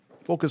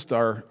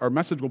Our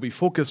message will be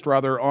focused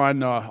rather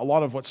on a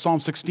lot of what Psalm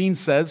 16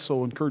 says,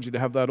 so I encourage you to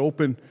have that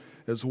open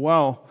as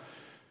well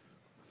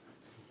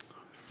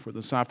for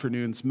this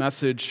afternoon's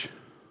message.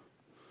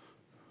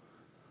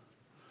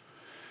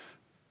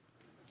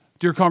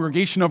 Dear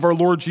congregation of our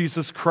Lord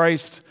Jesus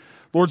Christ,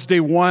 Lord's Day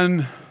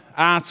 1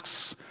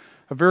 asks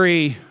a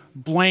very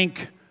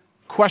blank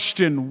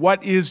question: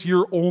 what is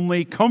your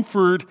only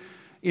comfort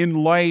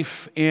in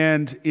life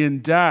and in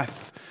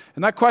death?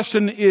 And that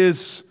question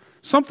is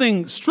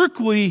something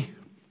strictly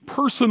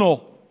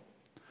personal.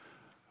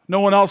 No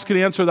one else can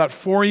answer that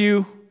for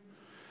you.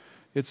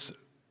 It's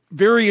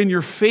very in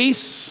your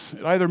face.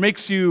 It either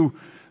makes you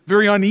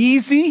very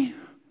uneasy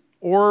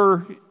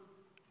or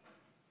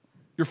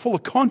you're full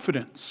of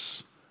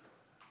confidence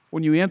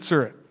when you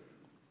answer it.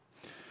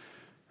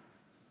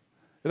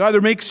 It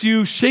either makes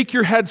you shake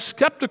your head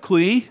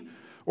skeptically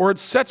or it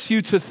sets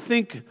you to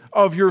think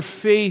of your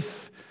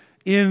faith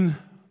in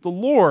the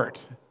Lord.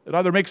 It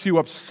either makes you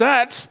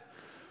upset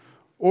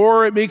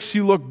or it makes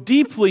you look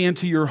deeply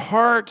into your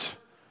heart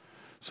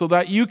so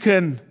that you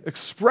can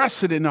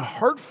express it in a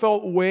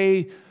heartfelt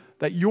way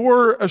that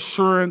your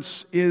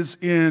assurance is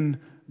in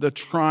the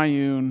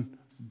triune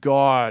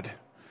God.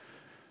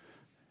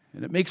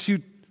 And it makes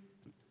you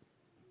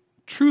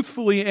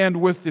truthfully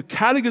and with the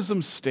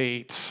Catechism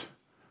state,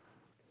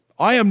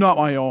 I am not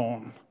my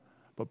own,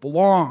 but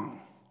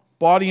belong,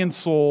 body and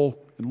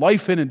soul, in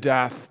life and in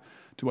death,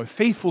 to my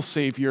faithful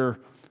Savior,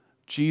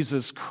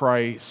 Jesus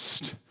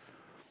Christ.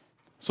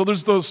 So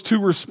there's those two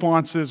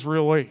responses,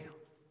 really,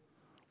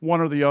 one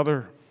or the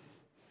other.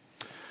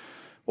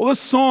 Well, this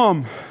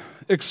psalm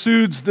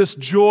exudes this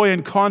joy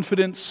and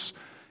confidence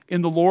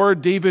in the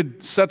Lord.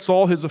 David sets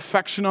all his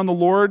affection on the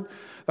Lord.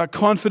 That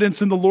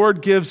confidence in the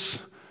Lord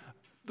gives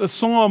the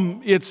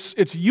psalm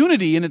its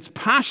unity and its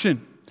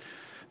passion.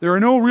 There are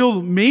no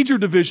real major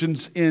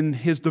divisions in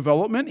his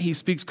development. He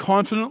speaks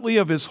confidently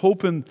of his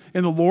hope in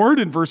the Lord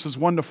in verses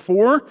 1 to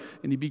 4,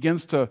 and he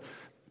begins to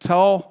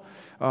call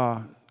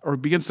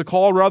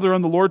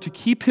on the Lord to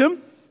keep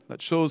him.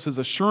 That shows his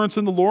assurance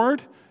in the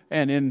Lord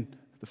and in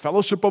the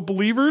fellowship of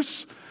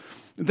believers.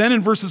 Then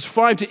in verses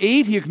 5 to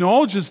 8, he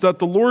acknowledges that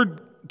the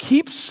Lord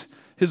keeps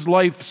his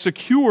life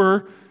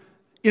secure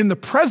in the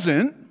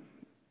present.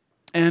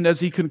 And as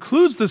he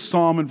concludes this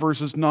psalm in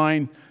verses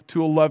 9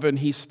 to 11,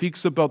 he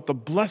speaks about the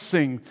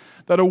blessing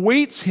that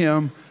awaits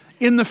him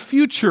in the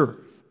future.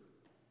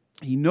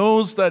 He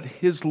knows that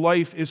his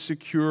life is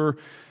secure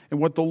in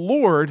what the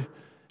Lord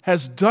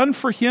has done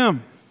for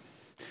him,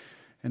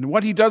 and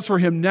what he does for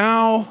him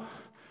now,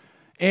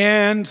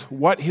 and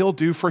what he'll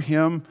do for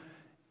him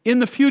in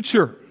the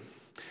future.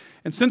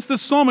 And since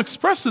this psalm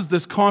expresses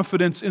this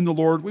confidence in the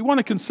Lord, we want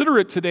to consider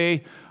it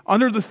today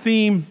under the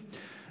theme,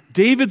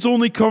 David's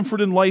only comfort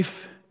in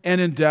life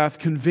and in death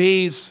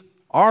conveys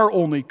our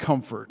only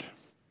comfort.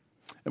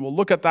 And we'll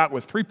look at that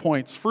with 3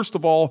 points. First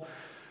of all,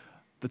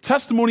 the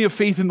testimony of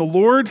faith in the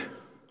Lord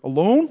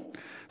alone.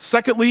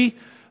 Secondly,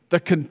 the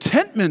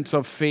contentment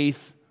of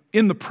faith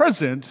in the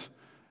present.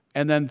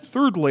 And then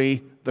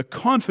thirdly, the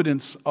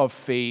confidence of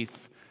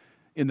faith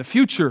in the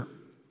future.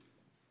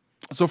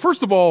 So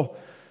first of all,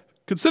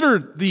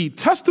 consider the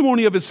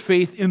testimony of his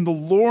faith in the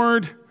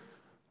Lord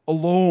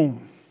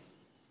alone.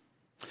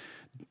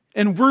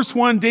 In verse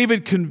 1,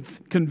 David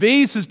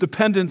conveys his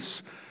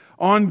dependence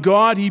on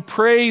God. He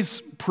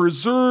prays,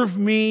 "Preserve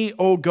me,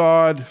 O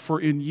God,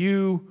 for in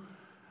you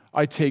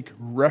I take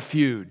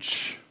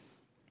refuge."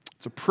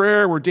 It's a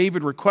prayer where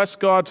David requests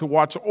God to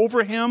watch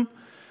over him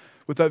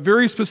with that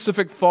very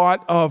specific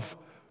thought of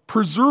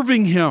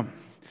preserving him.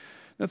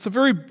 That's a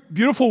very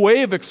beautiful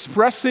way of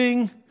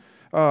expressing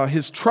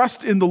his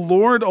trust in the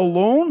Lord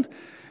alone.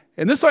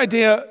 And this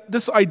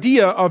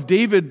idea of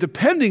David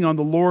depending on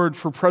the Lord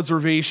for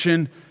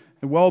preservation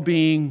and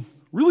well-being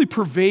really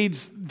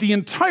pervades the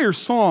entire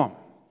psalm.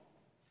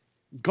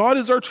 God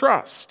is our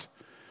trust,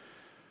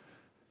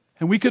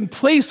 and we can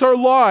place our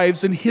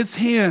lives in his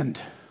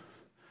hand.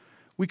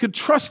 We could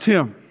trust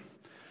him.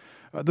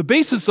 The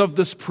basis of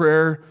this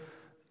prayer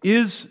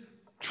is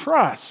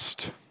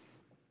trust.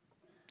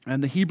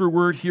 And the Hebrew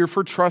word here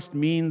for trust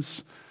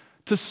means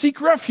to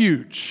seek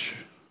refuge.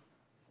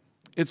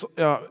 It's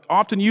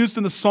often used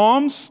in the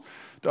Psalms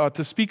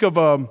to speak of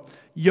a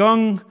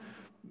young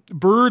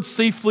bird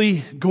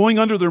safely going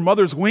under their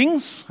mother's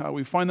wings.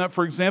 We find that,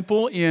 for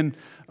example, in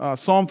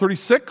Psalm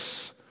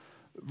 36,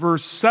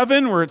 verse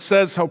 7, where it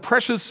says, "How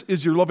precious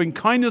is your loving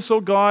kindness, O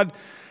God!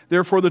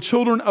 Therefore the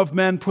children of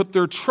men put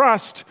their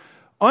trust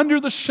under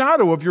the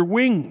shadow of your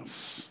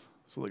wings."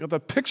 So they got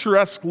that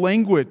picturesque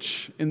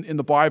language in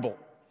the Bible.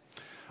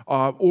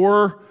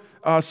 Or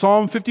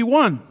Psalm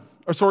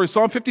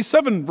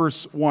 57,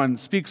 verse 1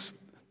 speaks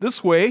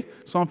this way.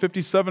 Psalm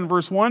 57,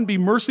 verse 1, "Be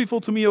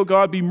merciful to me, O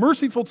God, be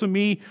merciful to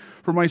me,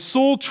 for my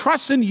soul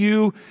trusts in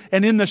you,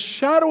 and in the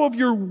shadow of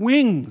your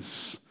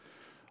wings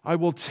I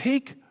will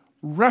take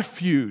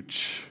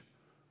refuge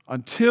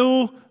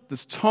until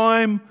this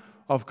time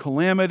of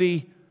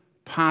calamity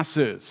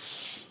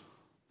passes."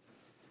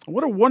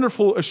 What a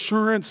wonderful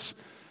assurance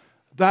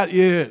that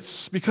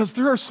is, because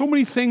there are so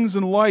many things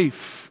in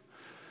life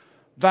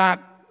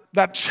that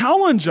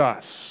challenge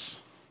us.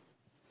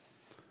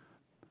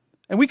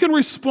 And we can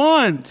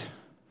respond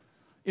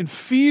in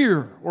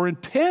fear or in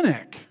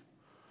panic.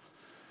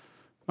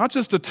 Not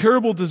just a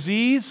terrible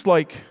disease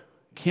like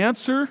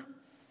cancer.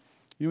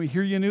 You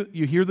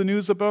hear the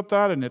news about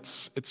that, and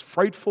it's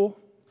frightful.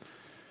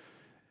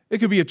 It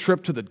could be a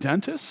trip to the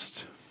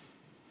dentist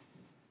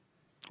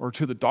or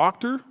to the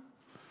doctor.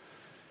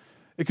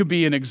 It could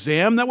be an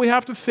exam that we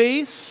have to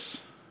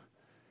face.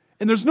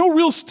 And there's no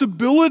real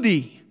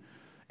stability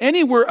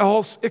anywhere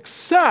else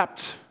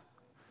except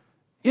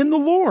in the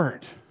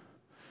Lord.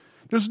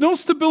 There's no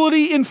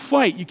stability in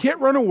flight. You can't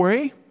run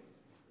away.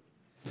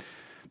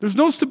 There's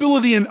no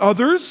stability in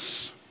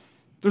others.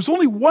 There's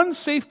only one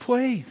safe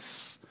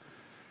place.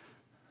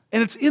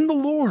 And it's in the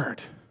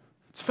Lord.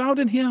 It's found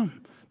in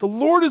Him. The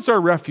Lord is our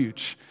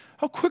refuge.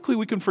 How quickly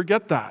we can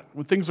forget that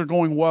when things are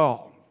going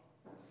well.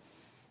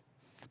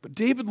 But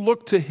David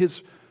looked to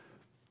his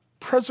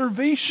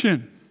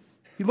preservation.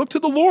 He looked to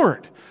the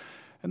Lord.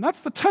 And that's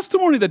the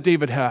testimony that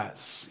David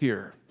has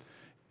here.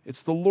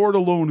 It's the Lord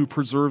alone who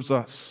preserves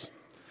us.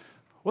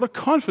 What a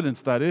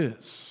confidence that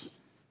is.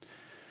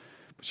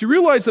 But you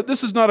realize that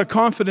this is not a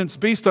confidence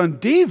based on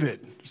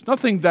David. There's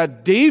nothing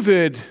in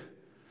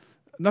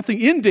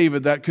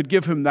David that could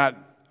give him that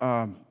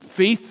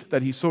faith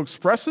that he so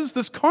expresses.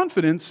 This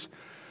confidence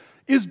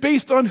is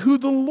based on who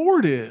the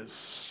Lord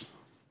is.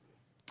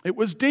 It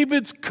was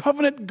David's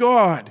covenant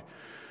God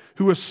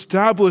who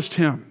established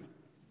him.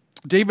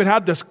 David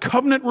had this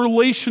covenant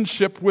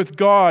relationship with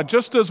God,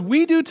 just as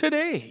we do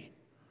today,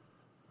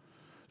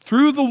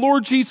 through the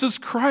Lord Jesus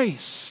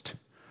Christ.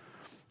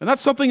 And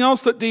that's something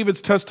else that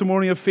David's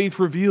testimony of faith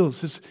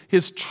reveals.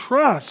 His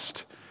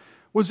trust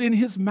was in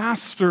his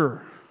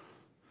master.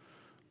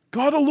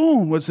 God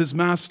alone was his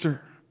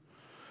master.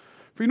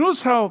 For you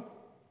notice how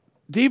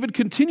David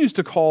continues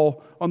to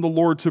call on the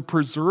Lord to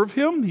preserve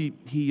him.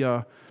 He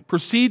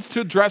proceeds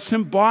to address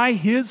him by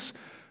his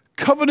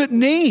covenant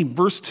name.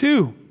 Verse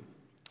 2,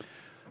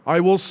 I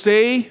will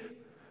say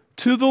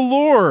to the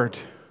Lord.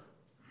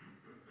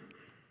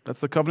 That's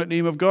the covenant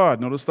name of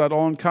God. Notice that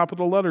all in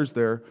capital letters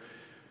there.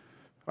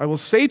 I will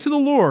say to the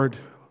Lord,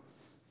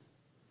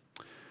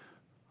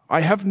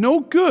 I have no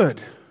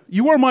good.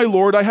 You are my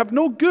Lord. I have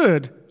no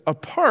good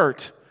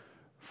apart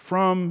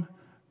from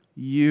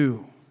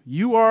you.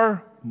 You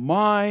are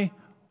my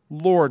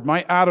Lord,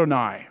 my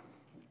Adonai.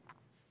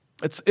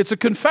 It's a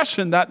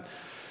confession that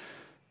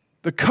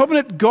the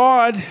covenant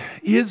God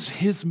is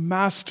his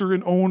master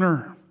and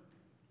owner.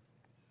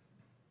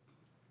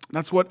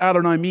 That's what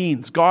Adonai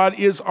means. God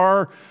is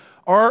our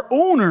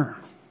owner.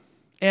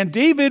 And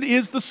David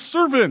is the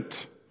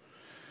servant.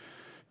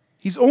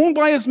 He's owned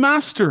by his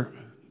master.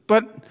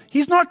 But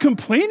he's not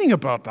complaining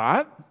about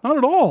that. Not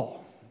at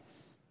all.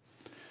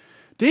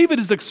 David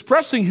is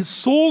expressing his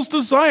soul's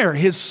desire.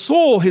 His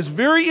soul, his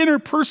very inner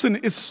person,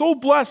 is so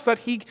blessed that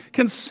he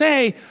can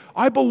say,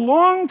 I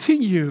belong to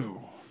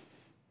you.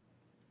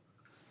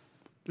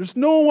 There's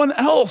no one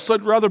else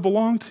I'd rather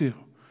belong to.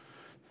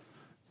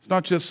 It's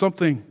not just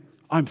something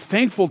I'm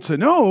thankful to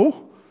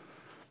know.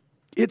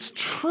 It's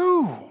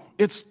true.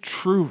 It's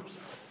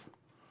truth.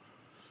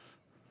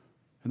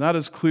 And that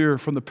is clear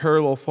from the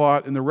parallel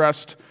thought in the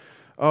rest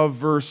of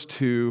verse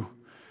 2.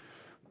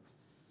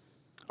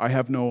 I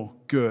have no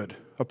good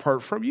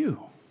apart from you.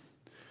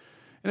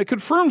 And it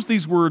confirms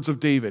these words of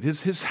David.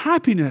 His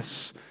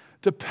happiness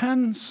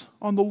depends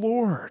on the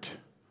Lord.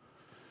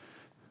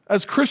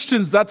 As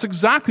Christians, that's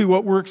exactly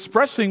what we're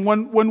expressing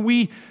when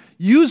we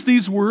use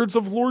these words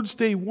of Lord's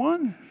Day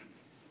 1.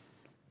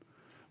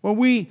 When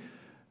we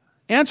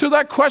answer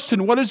that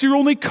question, what is your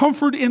only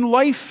comfort in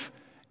life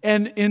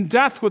and in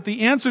death? With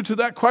the answer to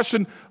that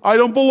question, I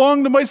don't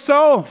belong to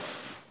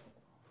myself.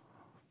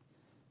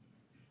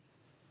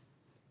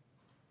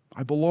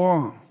 I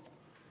belong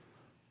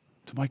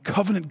to my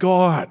covenant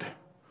God,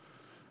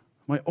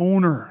 my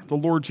owner, the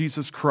Lord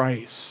Jesus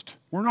Christ.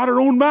 We're not our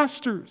own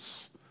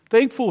masters,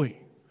 thankfully.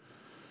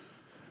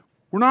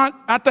 We're not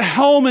at the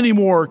helm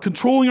anymore,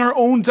 controlling our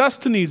own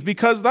destinies,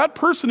 because that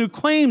person who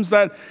claims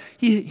that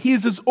he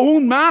is his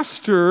own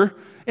master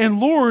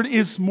and Lord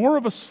is more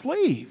of a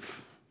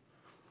slave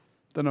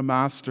than a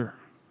master,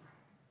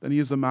 than he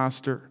is a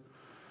master.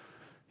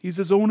 He's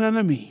his own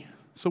enemy.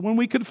 So when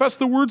we confess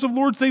the words of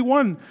Lord's Day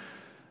 1,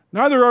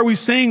 neither are we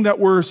saying that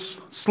we're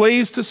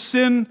slaves to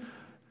sin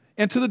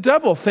and to the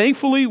devil.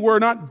 Thankfully, we're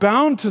not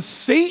bound to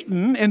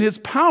Satan and his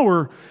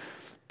power,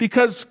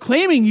 because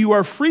claiming you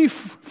are free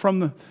from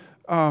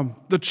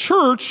the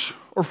church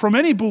or from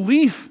any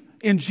belief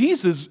in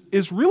Jesus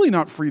is really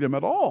not freedom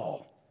at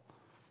all.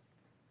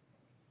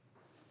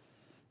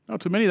 Now,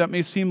 to many, that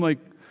may seem like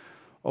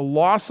a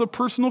loss of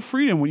personal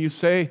freedom when you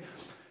say,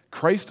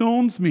 Christ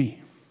owns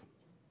me.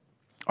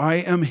 I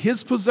am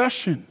his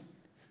possession,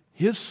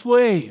 his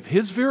slave,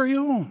 his very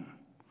own.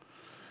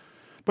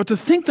 But to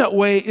think that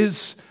way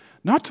is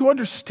not to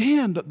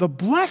understand the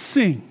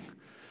blessing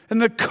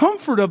and the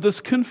comfort of this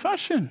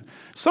confession.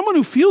 Someone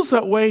who feels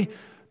that way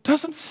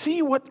doesn't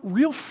see what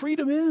real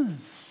freedom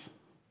is.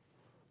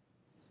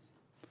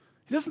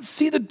 He doesn't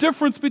see the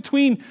difference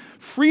between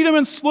freedom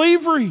and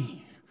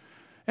slavery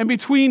and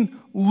between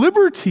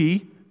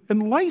liberty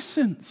and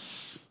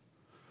license.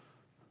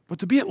 But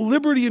to be at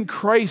liberty in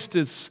Christ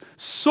is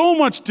so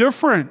much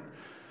different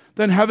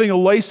than having a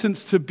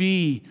license to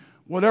be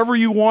whatever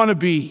you want to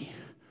be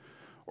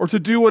or to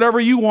do whatever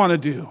you want to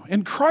do.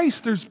 In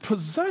Christ, there's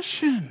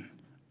possession.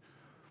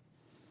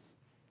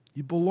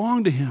 You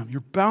belong to Him.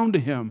 You're bound to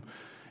Him.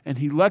 And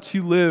He lets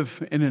you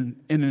live in an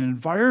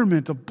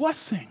environment of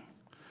blessing.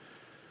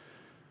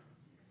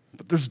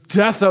 But there's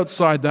death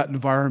outside that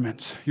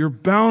environment. You're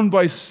bound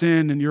by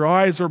sin, and your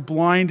eyes are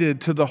blinded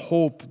to the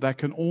hope that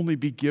can only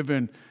be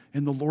given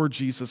in the Lord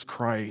Jesus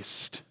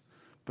Christ.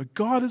 But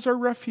God is our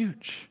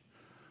refuge.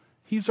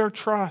 He's our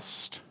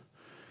trust.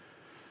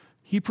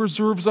 He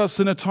preserves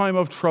us in a time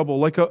of trouble.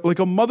 Like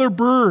a mother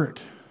bird,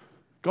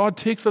 God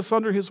takes us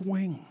under His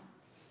wing.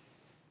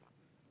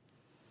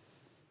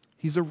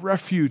 He's a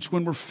refuge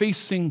when we're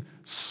facing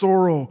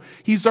sorrow.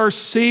 He's our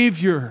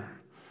Savior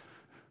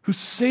who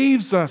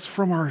saves us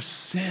from our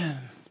sin.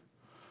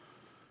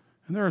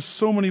 And there are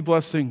so many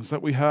blessings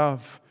that we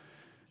have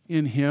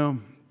in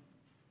Him.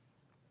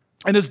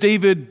 And as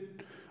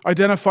David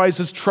identifies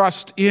his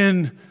trust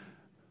in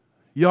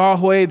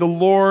Yahweh, the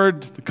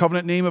Lord, the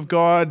covenant name of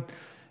God,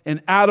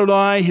 and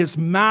Adonai, his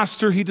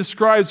master, he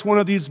describes one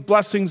of these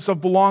blessings of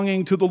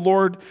belonging to the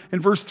Lord.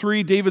 In verse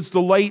 3, David's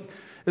delight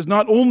is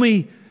not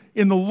only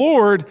in the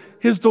Lord,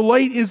 his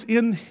delight is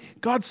in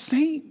God's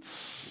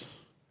saints.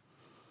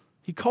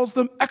 He calls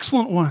them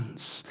excellent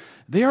ones.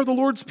 They are the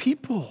Lord's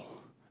people.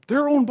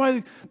 They're owned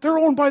by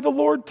the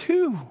Lord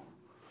too.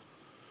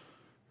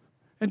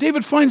 And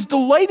David finds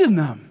delight in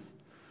them.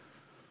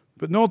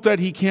 But note that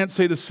he can't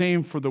say the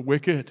same for the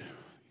wicked.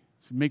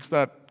 He makes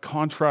that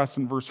contrast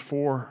in verse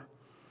 4.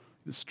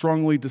 He's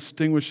strongly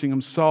distinguishing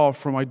himself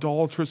from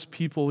idolatrous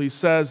people. He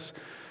says,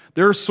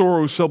 their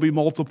sorrows shall be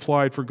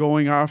multiplied for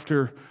going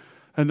after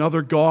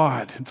another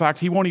god. In fact,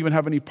 he won't even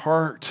have any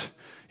part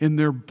in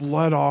their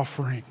blood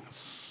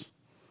offerings.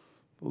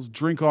 Those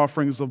drink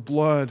offerings of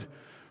blood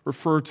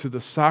refer to the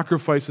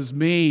sacrifices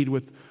made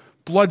with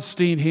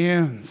blood-stained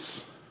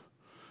hands.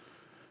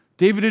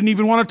 David didn't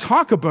even want to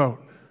talk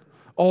about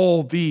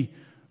all the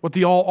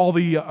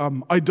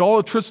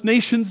idolatrous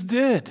nations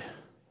did.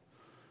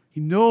 He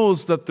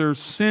knows that their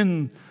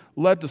sin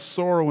led to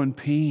sorrow and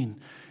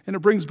pain. And it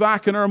brings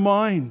back in our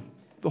mind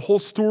the whole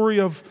story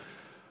of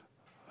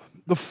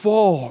the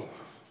fall,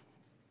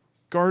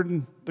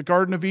 the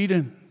Garden of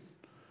Eden.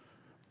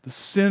 The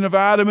sin of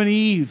Adam and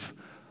Eve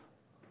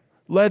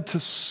led to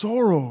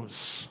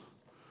sorrows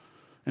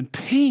and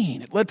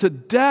pain. It led to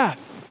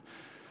death.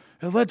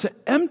 It led to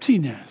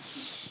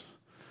emptiness.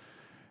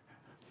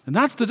 And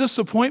that's the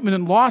disappointment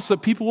and loss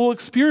that people will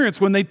experience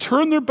when they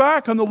turn their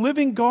back on the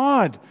living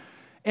God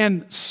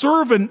and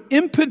serve an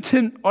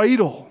impotent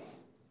idol.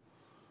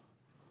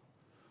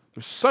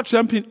 There's such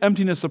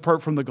emptiness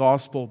apart from the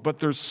gospel, but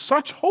there's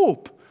such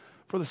hope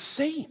for the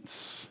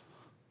saints.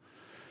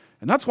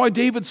 And that's why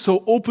David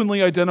so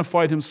openly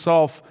identified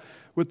himself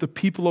with the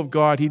people of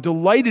God. He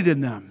delighted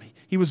in them.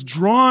 He was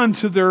drawn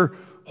to their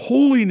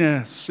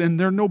holiness and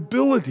their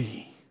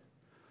nobility.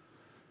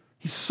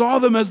 He saw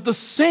them as the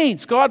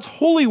saints, God's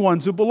holy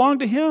ones who belong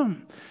to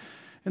Him.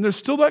 And there's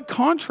still that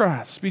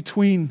contrast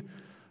between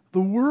the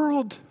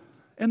world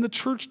and the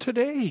church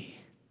today.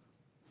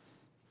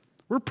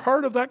 We're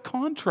part of that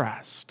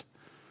contrast.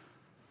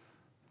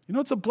 You know,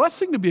 it's a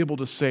blessing to be able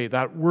to say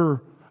that we're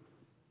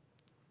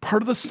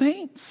part of the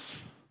saints.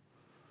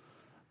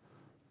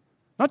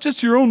 Not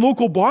just your own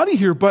local body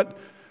here, but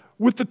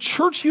with the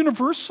church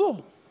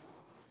universal.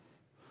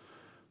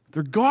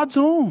 They're God's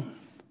own.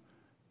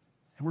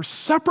 And we're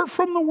separate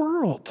from the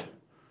world.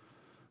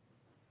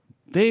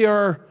 They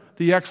are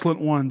the excellent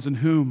ones in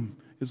whom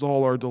is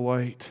all our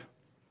delight.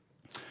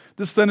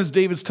 This then is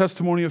David's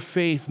testimony of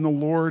faith in the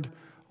Lord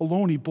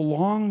alone. He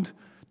belonged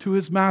to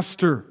his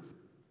master.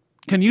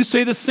 Can you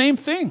say the same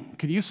thing?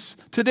 Can you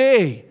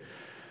today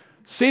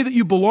say that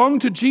you belong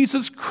to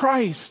Jesus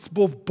Christ,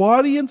 both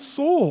body and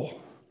soul?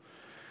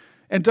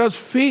 And does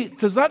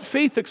that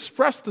faith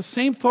express the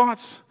same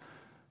thoughts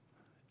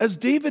as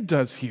David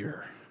does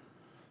here?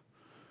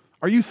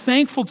 Are you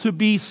thankful to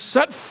be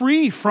set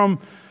free from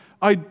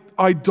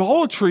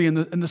idolatry and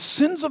the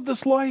sins of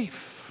this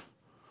life?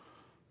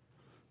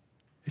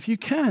 If you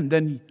can,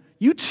 then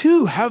you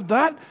too have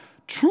that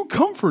true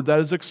comfort that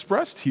is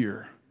expressed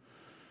here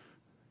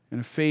in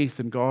a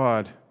faith in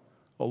God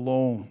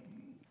alone.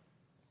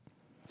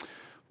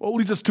 Well, it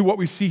leads us to what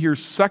we see here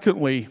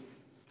secondly,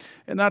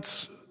 and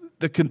that's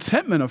the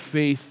contentment of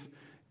faith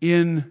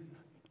in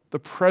the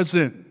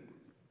present.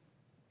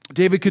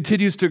 David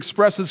continues to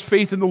express his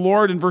faith in the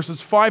Lord in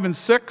verses 5 and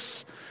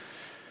 6.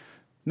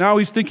 Now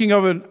he's thinking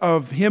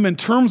of him in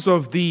terms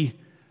of the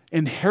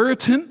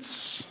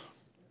inheritance.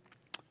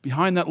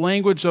 Behind that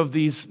language of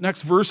these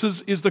next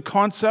verses is the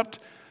concept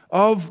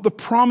of the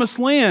promised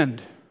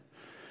land.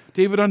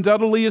 David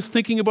undoubtedly is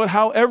thinking about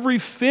how every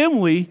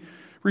family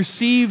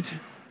received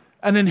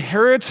an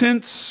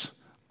inheritance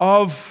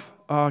of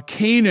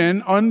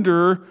Canaan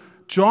under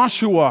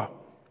Joshua.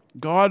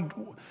 God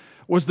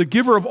was the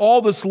giver of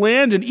all this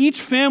land, and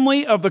each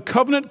family of the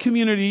covenant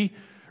community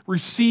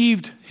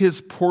received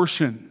his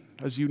portion.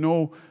 As you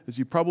know, as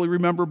you probably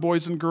remember,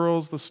 boys and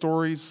girls, the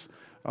stories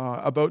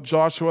about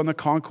Joshua and the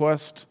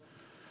conquest.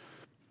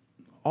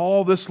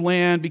 All this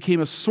land became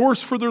a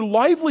source for their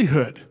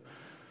livelihood.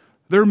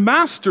 Their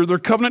master, their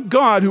covenant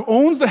God, who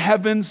owns the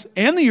heavens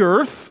and the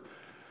earth,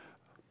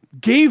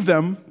 gave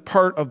them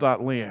part of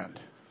that land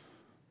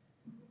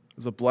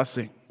as a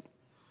blessing.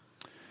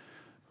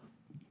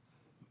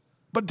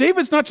 But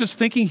David's not just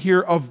thinking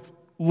here of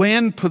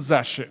land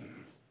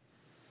possession.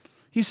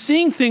 He's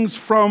seeing things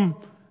from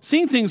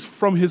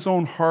his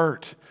own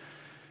heart.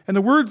 And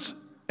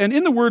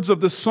in the words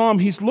of this psalm,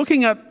 he's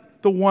looking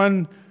at the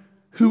one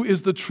who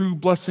is the true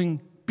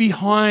blessing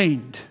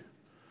behind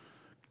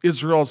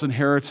Israel's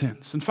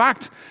inheritance. In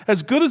fact,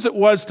 as good as it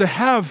was to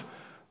have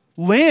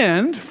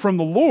land from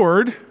the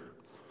Lord,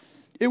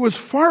 it was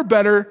far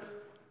better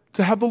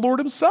to have the Lord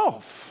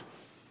himself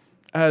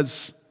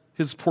as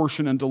his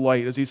portion and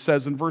delight, as he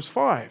says in verse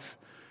 5.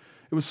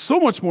 It was so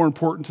much more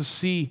important to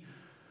see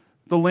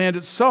the land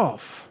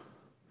itself.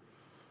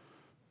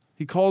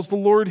 He calls the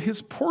Lord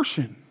his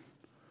portion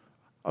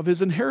of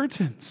his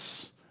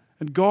inheritance.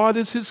 And God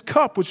is his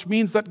cup, which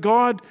means that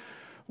God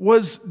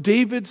was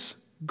David's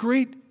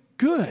great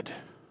good.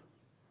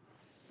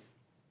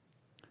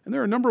 And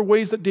there are a number of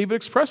ways that David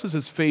expresses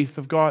his faith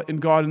of God in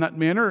that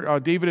manner.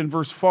 David in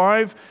verse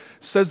 5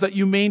 says that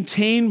you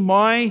maintain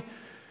my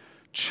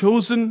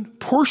chosen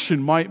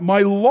portion, my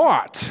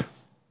lot.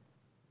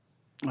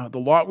 The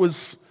lot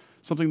was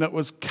something that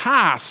was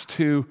cast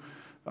to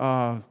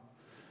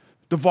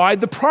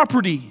divide the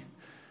property.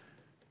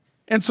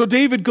 And so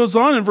David goes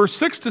on in verse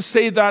 6 to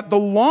say that the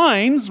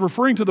lines,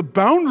 referring to the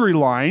boundary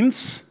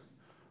lines,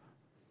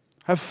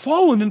 have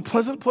fallen in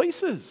pleasant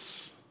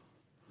places.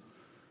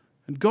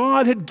 And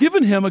God had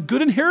given him a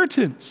good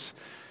inheritance.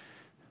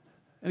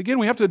 And again,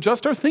 we have to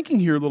adjust our thinking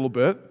here a little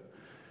bit.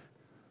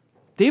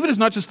 David is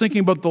not just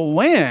thinking about the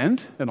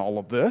land and all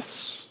of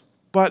this,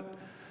 but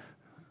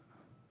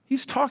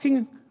he's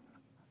talking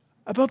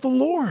about the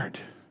Lord,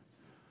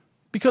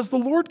 because the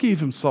Lord gave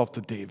himself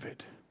to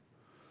David.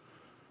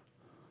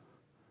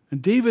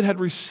 And David had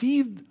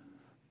received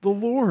the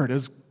Lord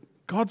as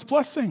God's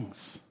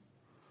blessings.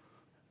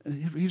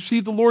 He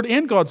received the Lord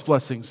and God's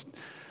blessings.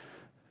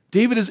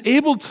 David is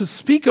able to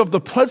speak of the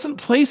pleasant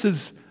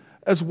places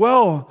as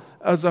well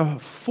as a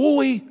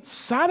fully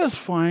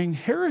satisfying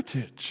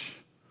heritage.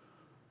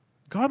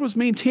 God was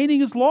maintaining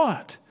his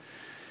lot.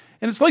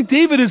 And it's like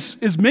David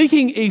is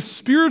making a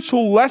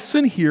spiritual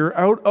lesson here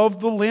out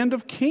of the land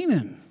of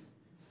Canaan.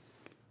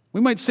 We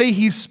might say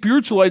he's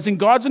spiritualizing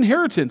God's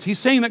inheritance. He's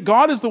saying that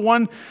God is the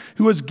one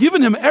who has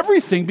given him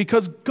everything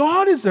because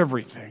God is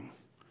everything.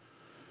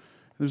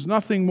 There's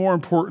nothing more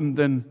important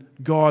than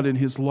God in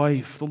his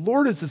life. The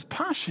Lord is his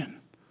passion.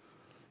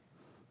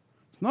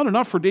 It's not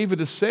enough for David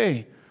to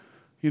say,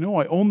 I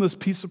own this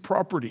piece of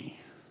property.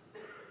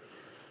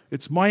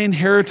 It's my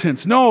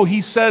inheritance. No,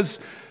 he says,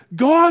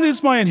 God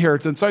is my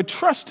inheritance. I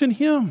trust in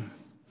him.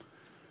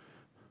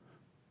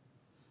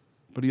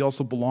 But he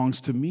also belongs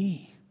to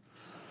me.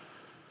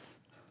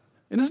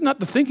 And isn't that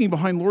the thinking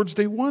behind Lord's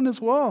Day 1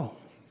 as well?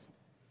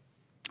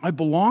 I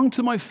belong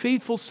to my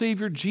faithful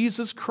Savior,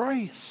 Jesus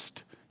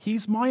Christ.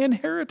 He's my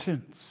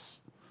inheritance.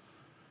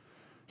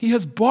 He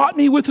has bought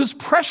me with his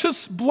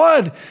precious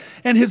blood,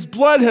 and his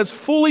blood has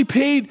fully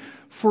paid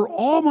for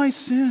all my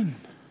sin.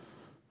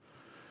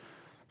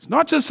 It's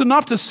not just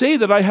enough to say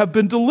that I have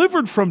been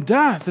delivered from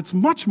death. It's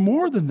much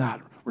more than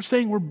that. We're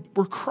saying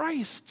we're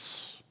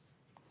Christ's.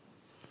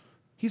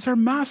 He's our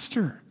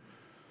master,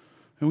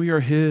 and we are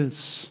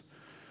his.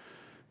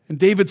 And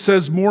David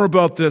says more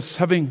about this,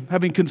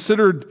 having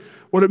considered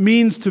what it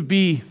means to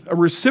be a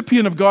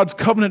recipient of God's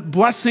covenant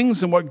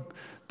blessings and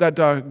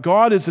that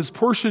God is his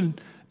portion.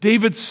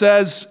 David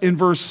says in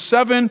verse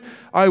 7,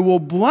 I will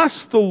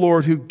bless the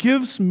Lord who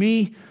gives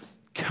me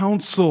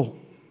counsel.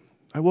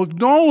 I will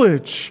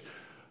acknowledge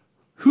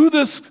who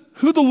the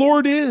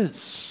Lord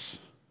is,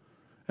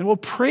 and will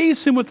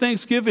praise him with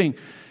thanksgiving.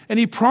 And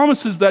he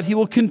promises that he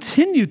will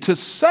continue to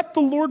set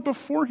the Lord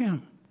before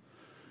him.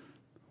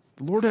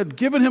 The Lord had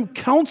given him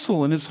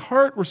counsel, and his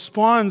heart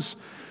responds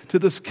to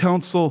this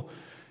counsel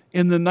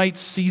in the night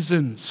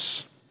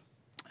seasons.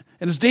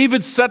 And as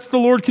David sets the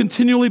Lord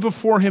continually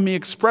before him, he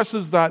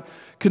expresses that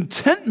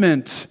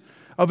contentment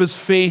of his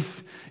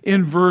faith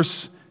in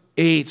verse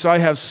 8. I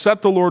have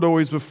set the Lord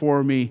always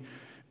before me,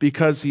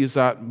 because he is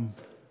at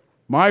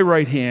my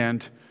right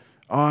hand,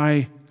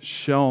 I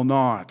shall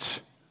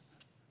not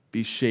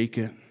be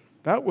shaken.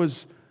 That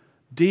was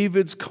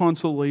David's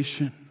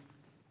consolation.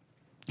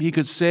 He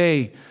could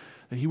say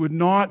that he would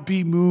not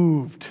be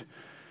moved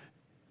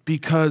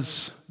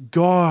because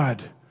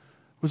God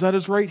was at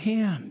his right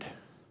hand.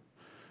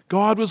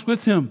 God was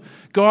with him.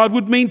 God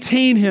would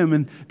maintain him,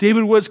 and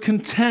David was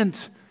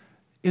content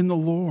in the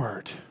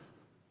Lord.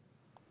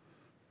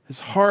 His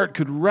heart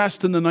could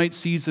rest in the night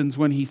seasons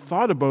when he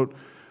thought about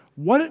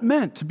what it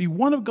meant to be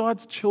one of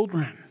God's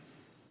children.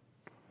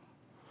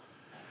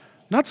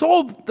 That's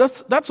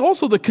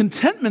also the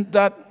contentment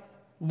that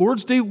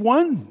Lord's Day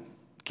 1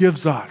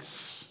 gives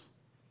us.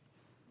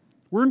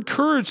 We're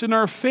encouraged in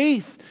our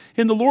faith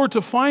in the Lord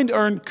to find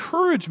our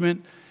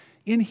encouragement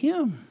in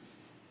Him.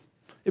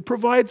 It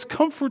provides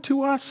comfort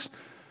to us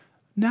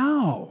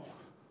now.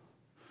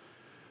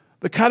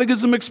 The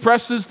Catechism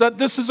expresses that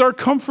this is our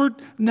comfort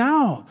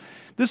now.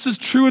 This is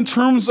true in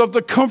terms of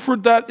the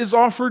comfort that is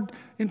offered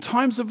in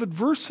times of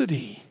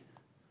adversity.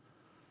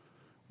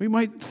 We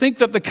might think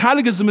that the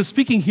Catechism is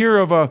speaking here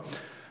of a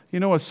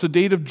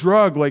sedative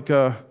drug, like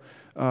a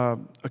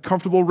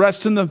comfortable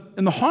rest in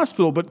the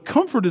hospital, but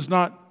comfort is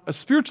not a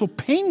spiritual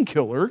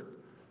painkiller,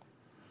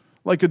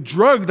 like a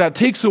drug that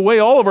takes away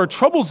all of our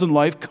troubles in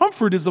life.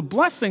 Comfort is a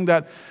blessing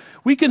that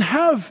we can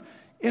have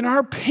in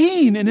our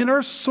pain and in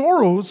our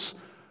sorrows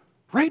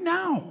right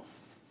now.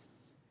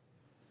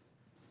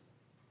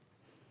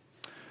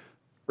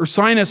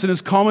 Ursinus, in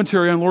his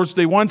commentary on Lord's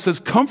Day 1, says,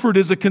 comfort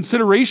is a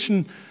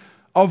consideration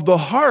of the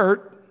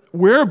heart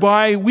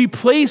whereby we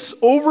place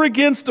over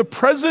against a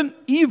present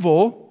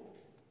evil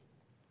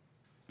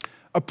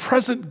a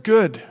present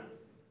good,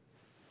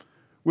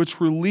 which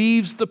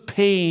relieves the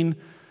pain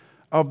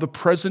of the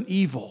present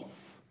evil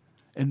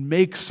and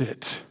makes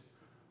it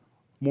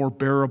more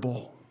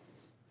bearable.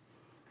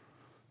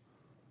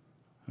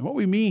 And what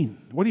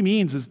he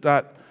means is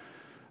that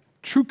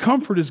true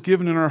comfort is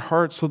given in our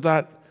hearts so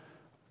that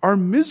our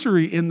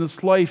misery in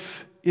this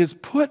life is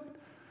put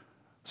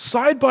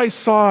side by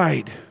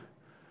side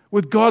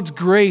with God's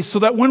grace, so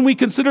that when we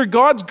consider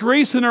God's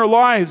grace in our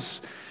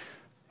lives,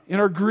 in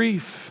our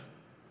grief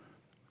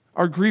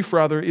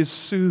is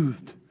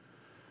soothed.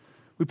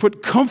 We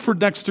put comfort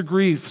next to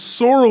grief,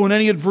 sorrow in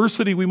any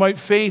adversity we might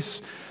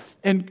face,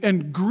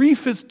 and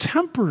grief is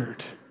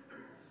tempered.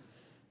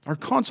 Our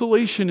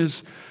consolation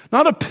is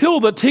not a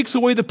pill that takes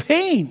away the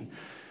pain,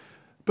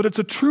 but it's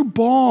a true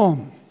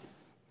balm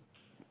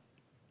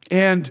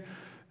and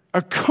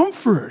a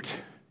comfort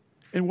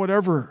in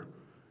whatever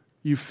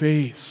you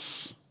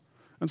face.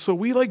 And so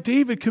we, like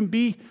David, can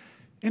be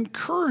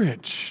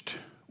encouraged.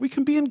 We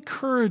can be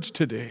encouraged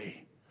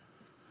today.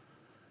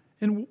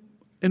 In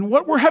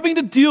what we're having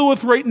to deal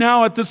with right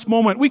now at this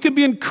moment, we can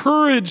be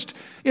encouraged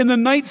in the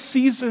night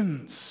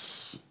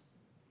seasons.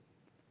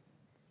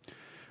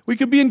 We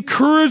can be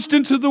encouraged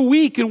into the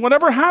week, and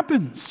whatever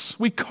happens,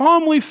 we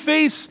calmly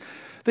face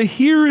the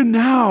here and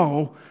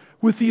now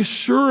with the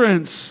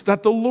assurance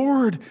that the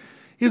Lord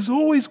is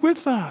always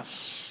with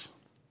us.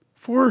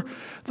 For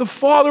the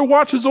Father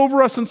watches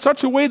over us in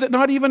such a way that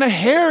not even a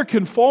hair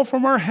can fall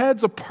from our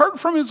heads apart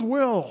from His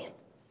will.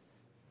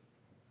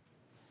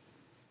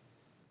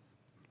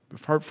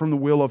 Apart from the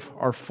will of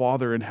our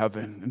Father in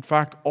heaven. In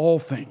fact, all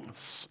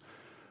things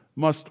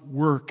must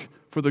work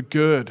for the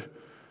good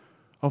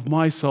of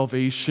my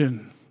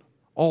salvation.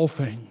 All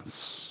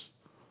things.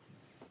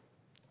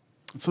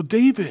 And so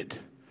David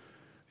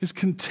is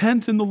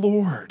content in the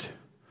Lord.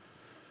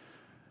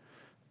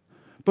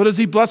 But as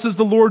he blesses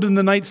the Lord in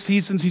the night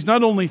seasons, he's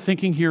not only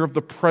thinking here of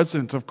the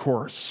present, of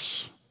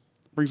course.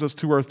 Brings us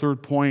to our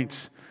third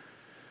point.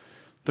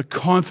 The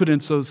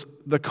confidence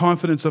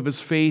of his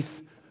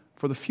faith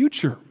for the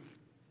future.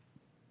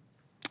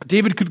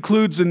 David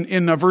concludes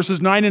in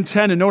verses 9 and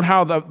 10, and note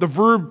how the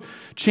verb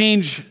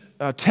change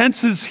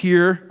tenses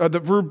here, the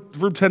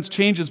verb tense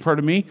changes,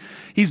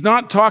 He's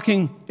not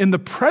talking in the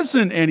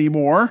present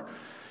anymore.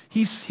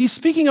 He's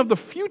speaking of the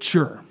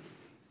future.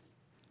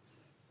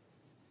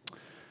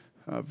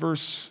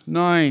 Verse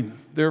 9,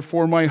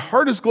 therefore my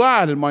heart is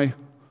glad and my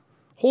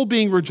whole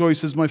being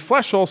rejoices. My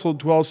flesh also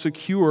dwells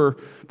secure.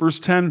 Verse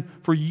 10,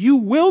 for you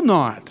will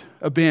not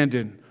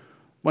abandon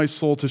my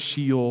soul to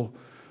Sheol,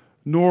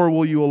 nor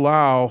will you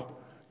allow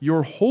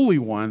your Holy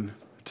One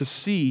to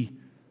see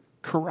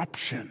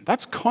corruption.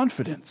 That's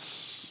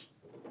confidence.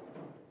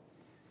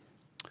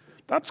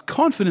 That's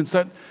confidence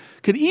that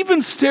can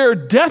even stare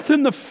death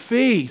in the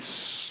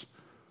face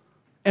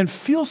and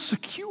feel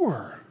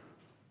secure.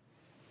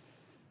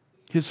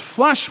 His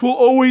flesh will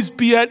always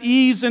be at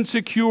ease and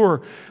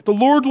secure. The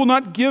Lord will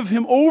not give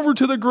him over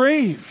to the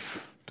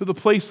grave, to the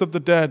place of the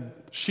dead,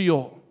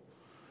 Sheol.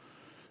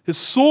 His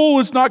soul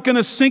is not going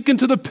to sink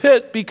into the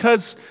pit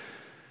because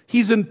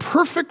he's in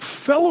perfect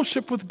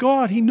fellowship with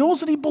God. He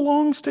knows that he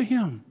belongs to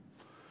Him,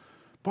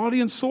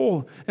 body and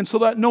soul. And so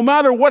that no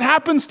matter what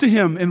happens to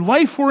him, in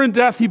life or in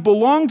death, he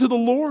belonged to the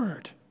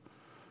Lord.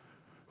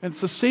 And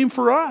it's the same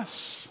for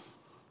us.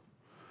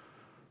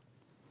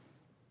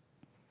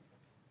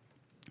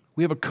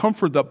 We have a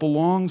comfort that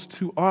belongs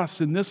to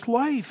us in this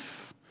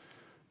life,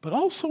 but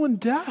also in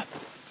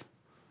death.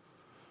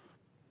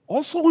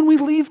 Also when we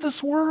leave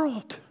this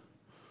world.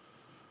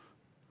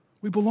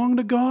 We belong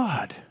to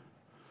God.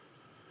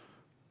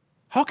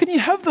 How can you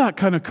have that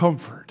kind of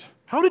comfort?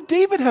 How did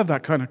David have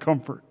that kind of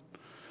comfort?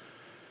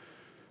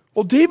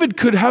 Well, David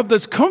could have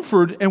this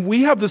comfort, and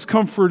we have this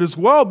comfort as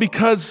well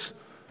because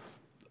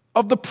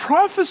of the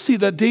prophecy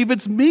that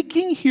David's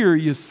making here,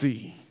 you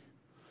see.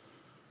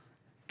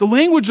 The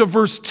language of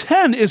verse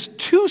 10 is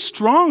too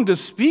strong to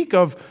speak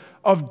of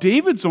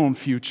David's own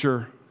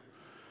future.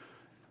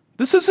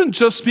 This isn't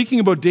just speaking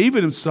about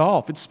David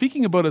himself. It's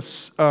speaking about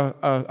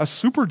a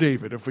super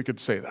David, if we could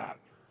say that.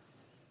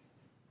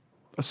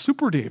 A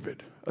super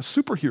David, a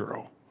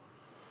superhero.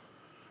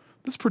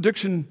 This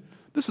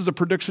is a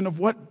prediction of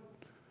what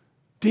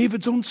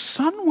David's own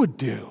son would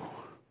do.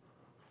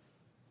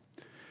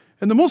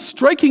 And the most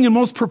striking and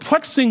most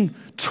perplexing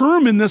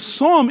term in this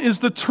psalm is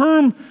the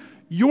term,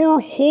 your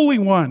Holy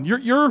One,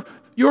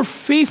 your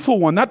faithful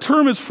one. That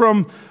term is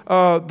from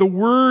the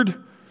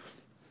word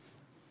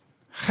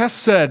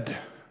chesed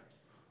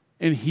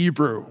in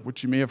Hebrew,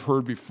 which you may have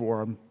heard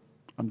before.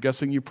 I'm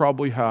guessing you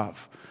probably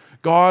have.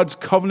 God's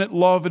covenant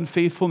love and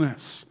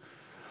faithfulness.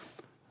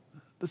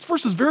 This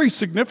verse is very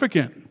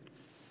significant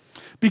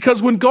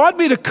because when God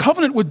made a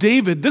covenant with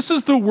David, this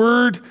is the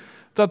word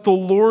that the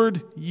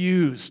Lord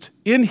used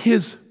in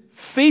his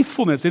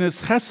faithfulness, in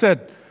his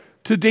chesed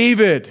to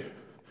David.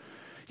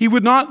 He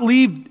would not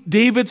leave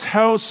David's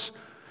house,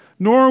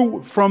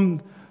 nor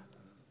from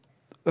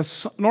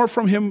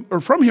him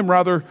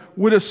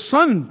would a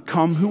son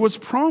come who was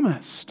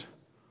promised.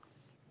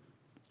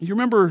 You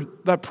remember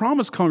that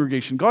promised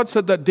congregation. God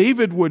said that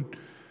David would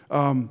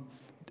have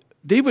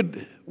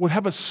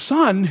a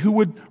son who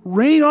would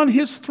reign on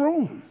his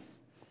throne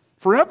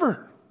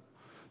forever.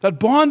 That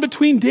bond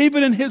between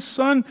David and his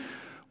son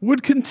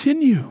would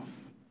continue.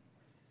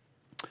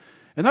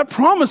 And that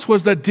promise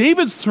was that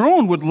David's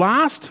throne would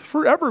last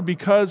forever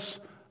because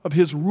of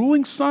his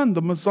ruling son,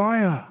 the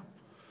Messiah.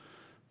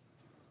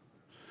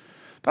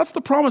 That's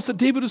the promise that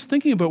David was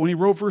thinking about when he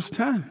wrote verse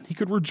 10. He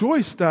could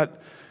rejoice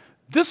that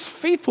this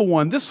faithful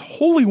one, this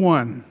holy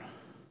one,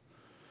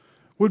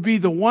 would be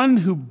the one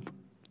who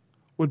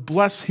would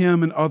bless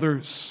him and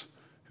others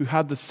who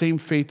had the same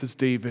faith as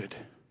David.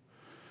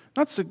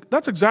 That's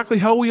exactly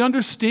how we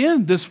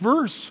understand this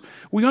verse.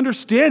 We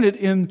understand it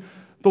in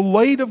the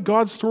light of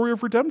God's story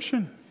of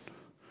redemption.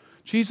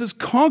 Jesus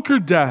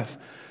conquered death,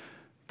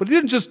 but he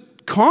didn't just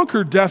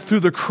conquer death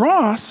through the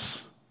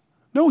cross.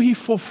 No, he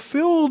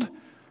fulfilled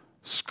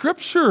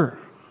Scripture.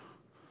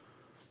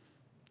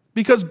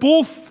 Because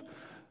both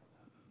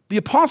the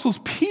apostles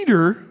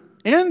Peter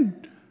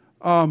and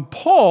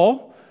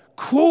Paul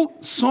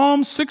quote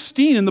Psalm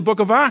 16 in the book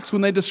of Acts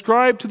when they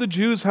describe to the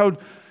Jews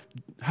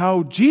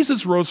how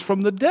Jesus rose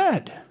from the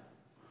dead.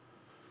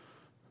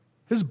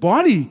 His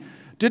body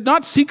did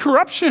not see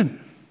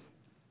corruption.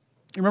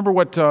 You remember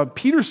what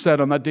Peter said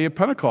on that day of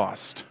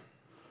Pentecost.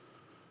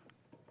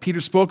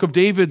 Peter spoke of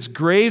David's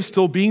grave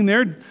still being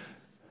there.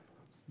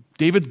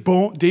 David's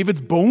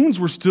bones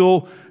were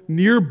still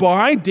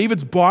nearby.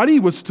 David's body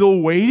was still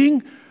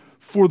waiting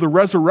for the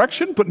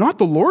resurrection, but not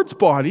the Lord's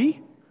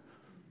body.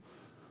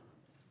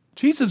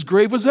 Jesus'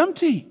 grave was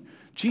empty.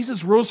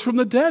 Jesus rose from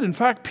the dead. In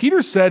fact,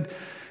 Peter said,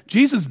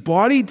 Jesus'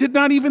 body did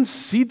not even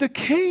see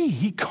decay.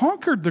 He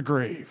conquered the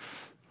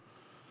grave.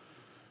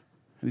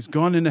 And he's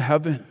gone into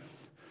heaven. And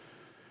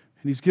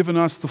he's given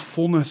us the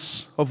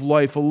fullness of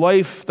life, a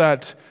life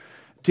that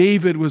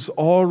David was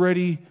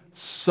already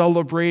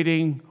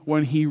celebrating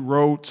when he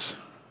wrote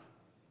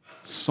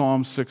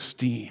Psalm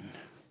 16.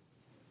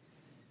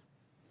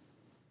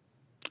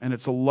 And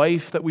it's a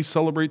life that we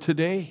celebrate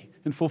today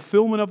in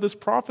fulfillment of this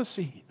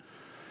prophecy.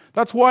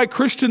 That's why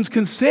Christians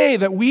can say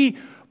that we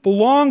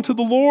belong to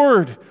the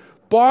Lord,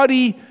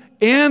 body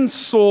and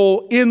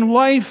soul, in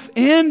life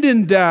and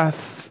in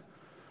death.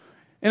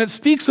 And it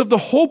speaks of the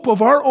hope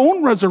of our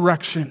own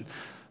resurrection.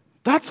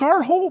 That's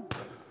our hope.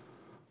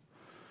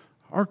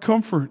 Our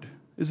comfort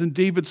is in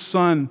David's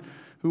Son,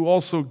 who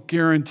also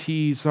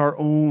guarantees our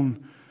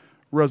own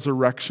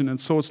resurrection. And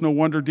so it's no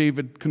wonder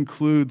David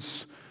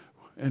concludes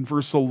in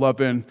verse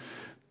 11,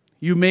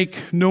 you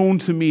make known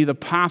to me the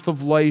path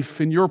of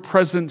life. In your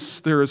presence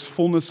there is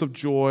fullness of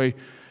joy.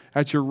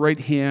 At your right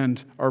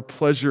hand are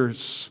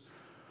pleasures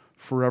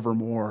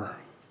forevermore.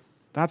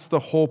 That's the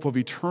hope of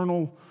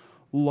eternal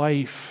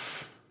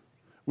life.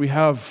 We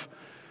have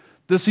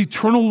this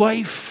eternal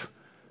life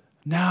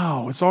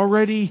now. It's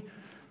already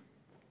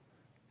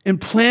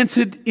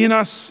implanted in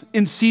us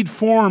in seed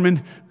form.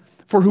 And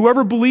for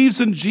whoever believes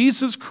in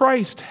Jesus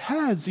Christ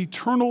has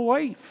eternal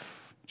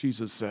life,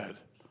 Jesus said.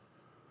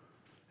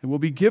 It will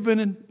be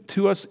given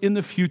to us in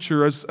the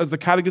future, as the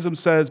Catechism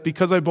says,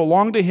 because I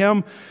belong to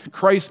him,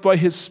 Christ by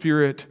his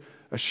Spirit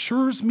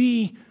assures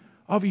me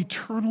of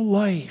eternal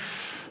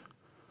life.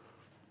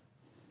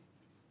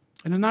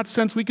 And in that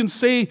sense, we can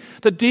say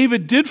that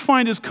David did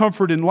find his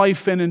comfort in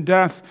life and in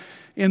death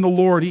in the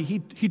Lord.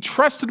 He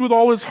trusted with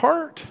all his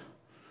heart.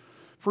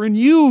 For in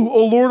you,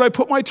 O Lord, I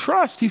put my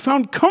trust. He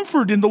found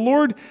comfort in the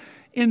Lord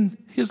in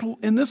his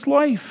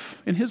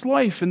life. And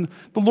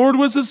the Lord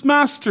was his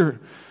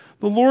master.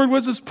 The Lord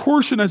was his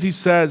portion, as he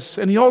says.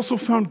 And he also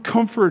found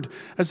comfort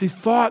as he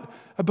thought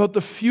about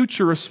the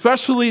future,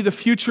 especially the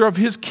future of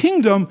his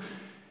kingdom,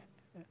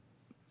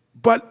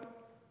 but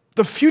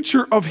the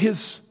future of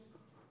his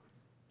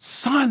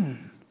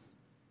Son,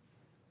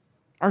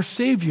 our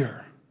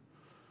Savior,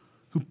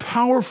 who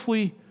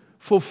powerfully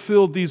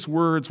fulfilled these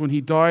words when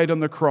he died on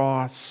the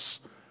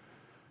cross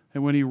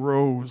and when he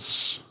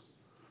rose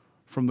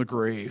from the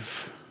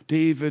grave.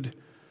 David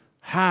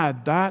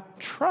had that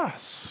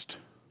trust.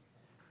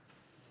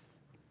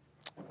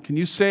 Can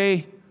you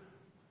say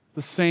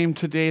the same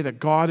today, that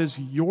God is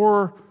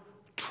your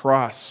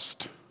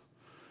trust?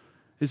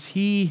 Is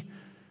He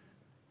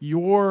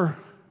your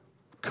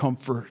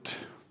comfort?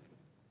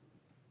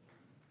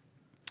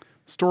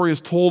 The story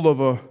is told of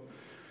a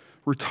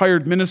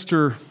retired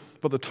minister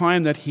about the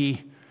time that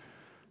he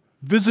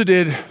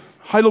visited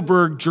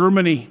Heidelberg,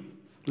 Germany,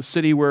 the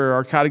city where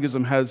our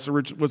catechism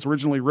was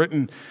originally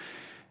written.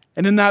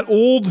 And in that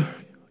old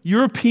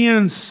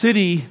European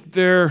city,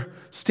 there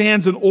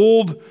stands an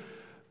old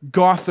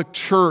Gothic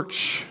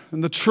church.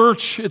 And the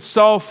church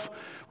itself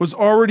was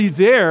already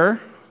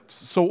there. It's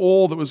so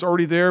old, it was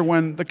already there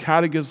when the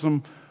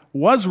catechism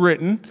was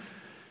written.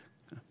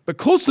 But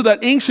close to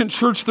that ancient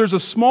church, there's a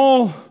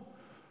small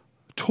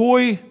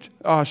toy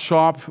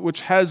shop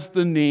which has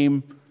the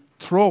name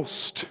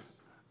Trost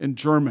in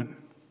German.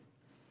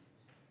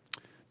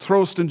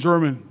 Trost in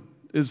German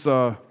is,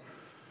 if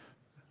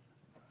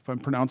I'm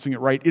pronouncing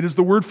it right, it is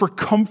the word for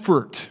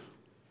comfort.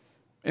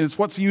 And it's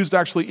what's used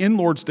actually in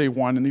Lord's Day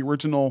 1 in the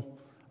original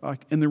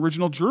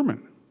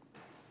German.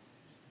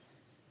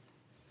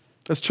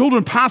 As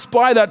children pass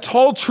by that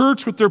tall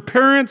church with their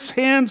parents'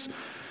 hands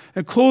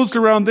and closed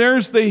around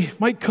theirs, they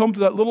might come to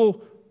that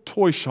little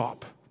toy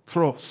shop,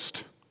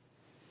 Trost,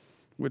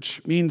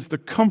 which means the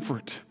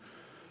comfort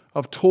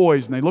of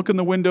toys. And they look in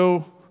the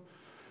window,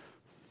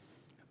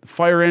 the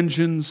fire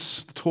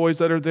engines, the toys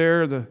that are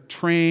there, the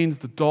trains,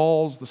 the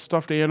dolls, the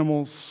stuffed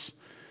animals,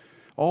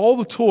 all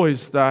the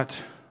toys that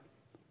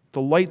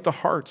delight the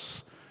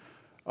hearts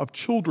of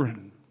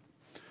children.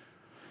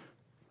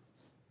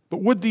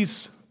 But would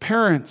these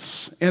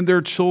parents and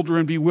their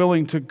children be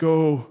willing to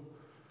go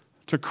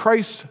to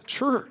Christ's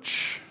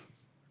church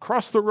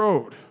across the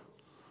road,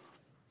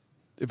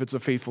 if it's a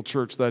faithful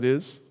church, that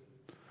is,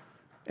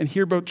 and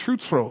hear about true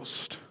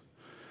Trost?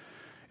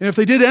 And if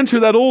they did enter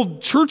that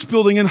old church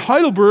building in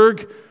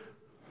Heidelberg,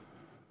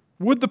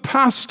 would the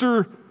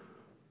pastor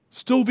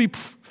still be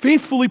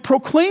faithfully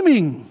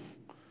proclaiming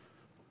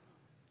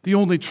the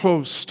only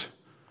trost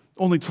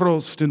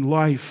in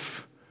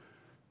life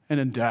and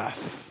in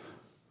death?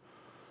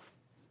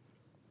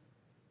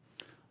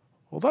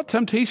 Well, that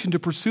temptation to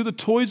pursue the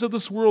toys of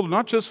this world,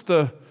 not just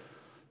the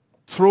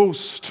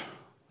trost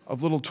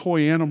of little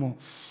toy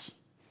animals.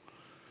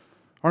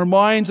 Our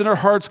minds and our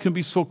hearts can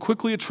be so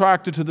quickly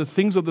attracted to the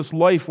things of this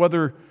life,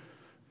 whether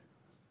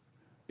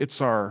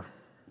it's our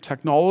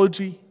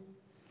technology,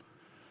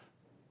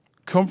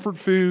 comfort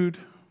food,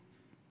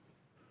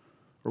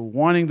 or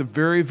wanting the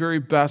very, very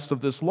best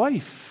of this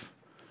life.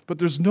 But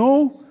there's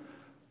no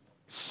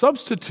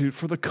substitute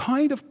for the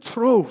kind of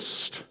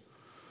trost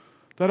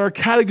that our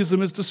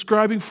catechism is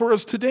describing for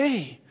us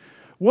today.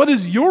 What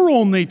is your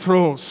only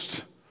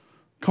trost,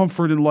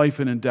 comfort in life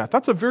and in death?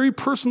 That's a very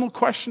personal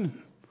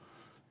question.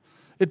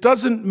 It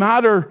doesn't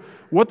matter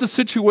what the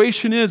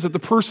situation is, if the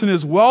person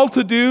is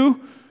well-to-do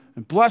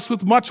and blessed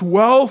with much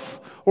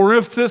wealth, or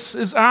if this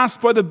is asked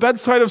by the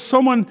bedside of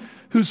someone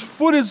whose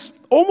foot is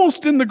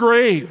almost in the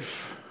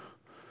grave.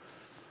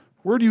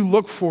 Where do you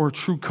look for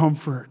true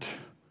comfort?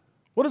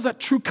 What does that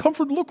true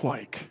comfort look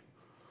like?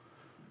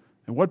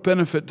 And what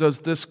benefit does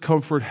this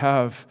comfort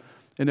have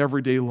in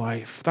everyday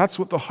life? That's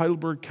what the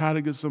Heidelberg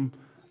Catechism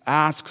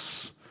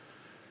asks,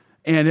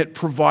 and it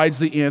provides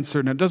the answer.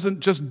 And it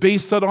doesn't just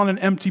base that on an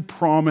empty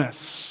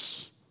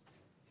promise.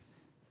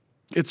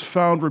 It's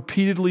found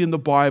repeatedly in the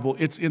Bible.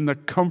 It's in the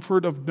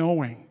comfort of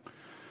knowing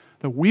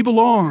that we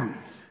belong,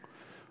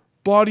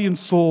 body and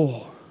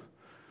soul,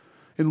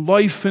 in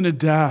life and in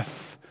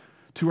death,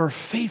 to our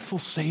faithful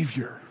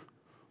Savior,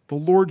 the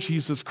Lord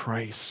Jesus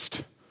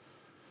Christ.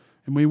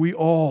 And may we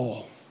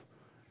all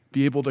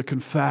be able to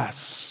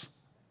confess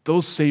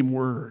those same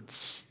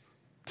words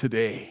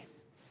today.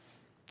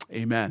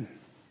 Amen.